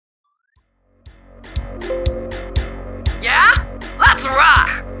Let's rock!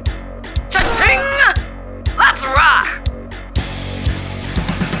 Cha-ching! Let's rock!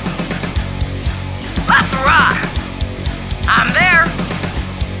 Let's rock! I'm there!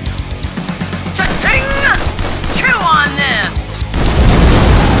 Cha-ching! Chew on this!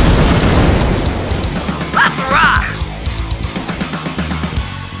 Let's rock!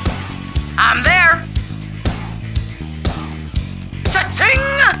 I'm there! Cha-ching!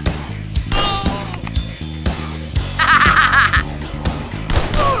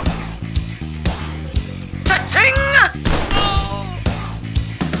 Cha-ching!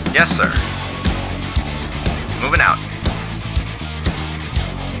 Yes, sir. Moving out.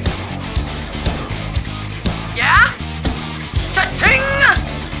 Yeah? Cha-ching!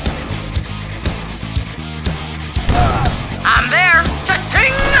 I'm there!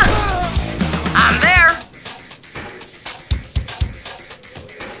 Cha-ching! I'm there!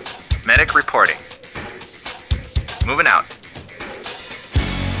 Medic reporting. Moving out.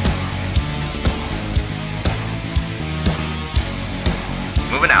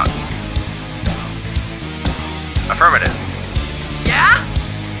 Moving out. Affirmative. Yeah?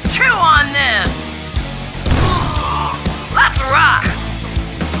 Chew on this! Let's rock!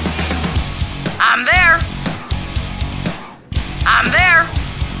 I'm there! I'm there!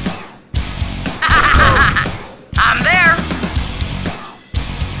 I'm there!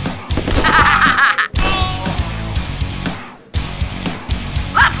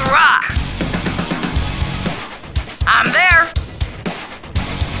 Let's rock! I'm there!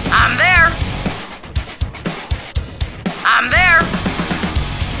 I'm there! I'm there!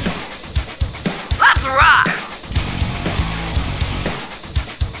 Let's rock!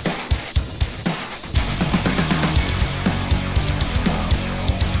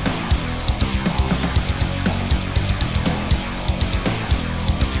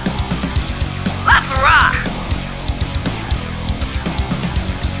 Let's rock!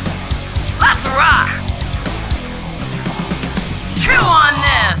 Let's rock! Chew on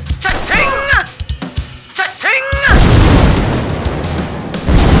this! Cha-ching! Cha-ching!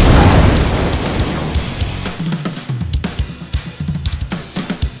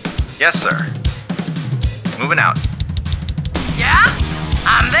 Yes, sir. Moving out. Yeah?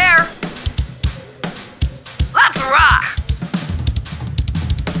 I'm there! Let's rock!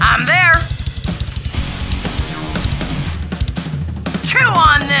 I'm there! Chew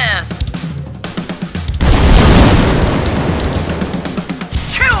on this!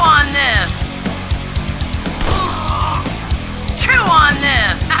 Chew on this! Chew on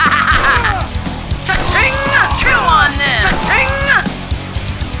this! Cha-ching! Chew on this! Cha-ching!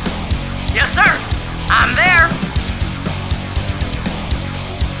 Yes, sir! I'm there!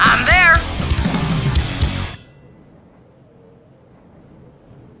 I'm there!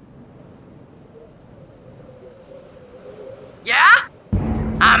 Yeah?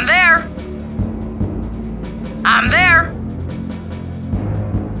 I'm there! I'm there!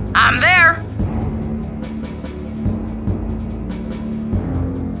 I'm there!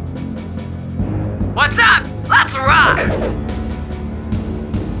 What's up? Let's rock!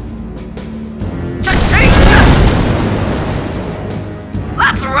 Cha-ching!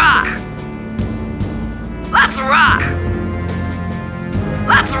 Let's rock! Let's rock!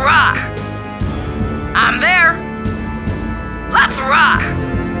 Let's rock! I'm there! Let's rock!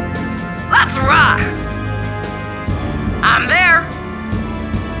 Let's rock! I'm there!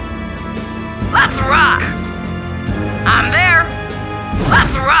 Let's rock! I'm there!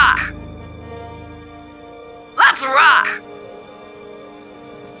 Let's rock! Let's rock!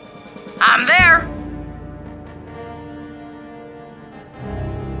 I'm there!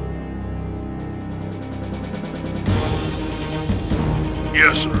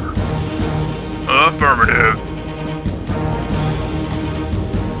 Yes, sir. Affirmative.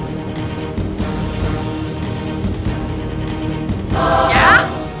 Yeah?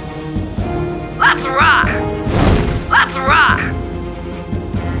 Let's rock! Let's rock!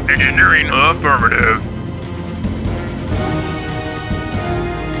 Engineering. Affirmative.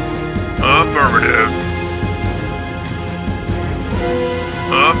 Affirmative.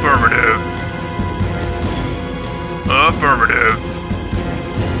 Affirmative. Affirmative.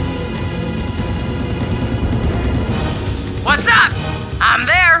 What's up? I'm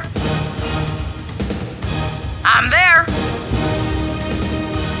there! I'm there!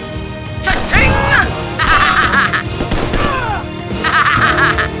 Cha-ching!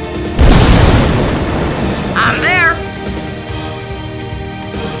 I'm there!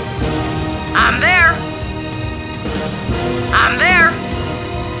 I'm there! I'm there!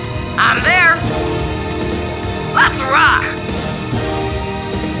 I'm there! Let's rock!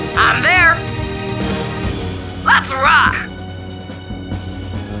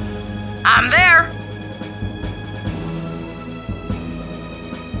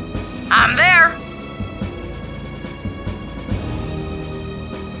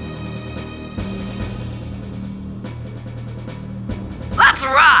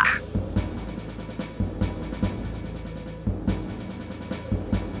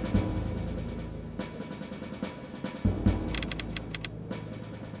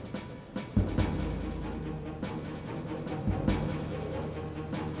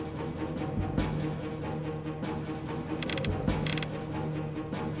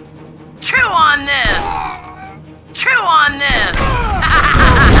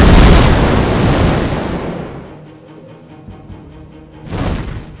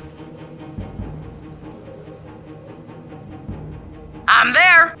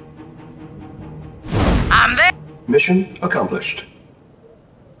 Mission accomplished.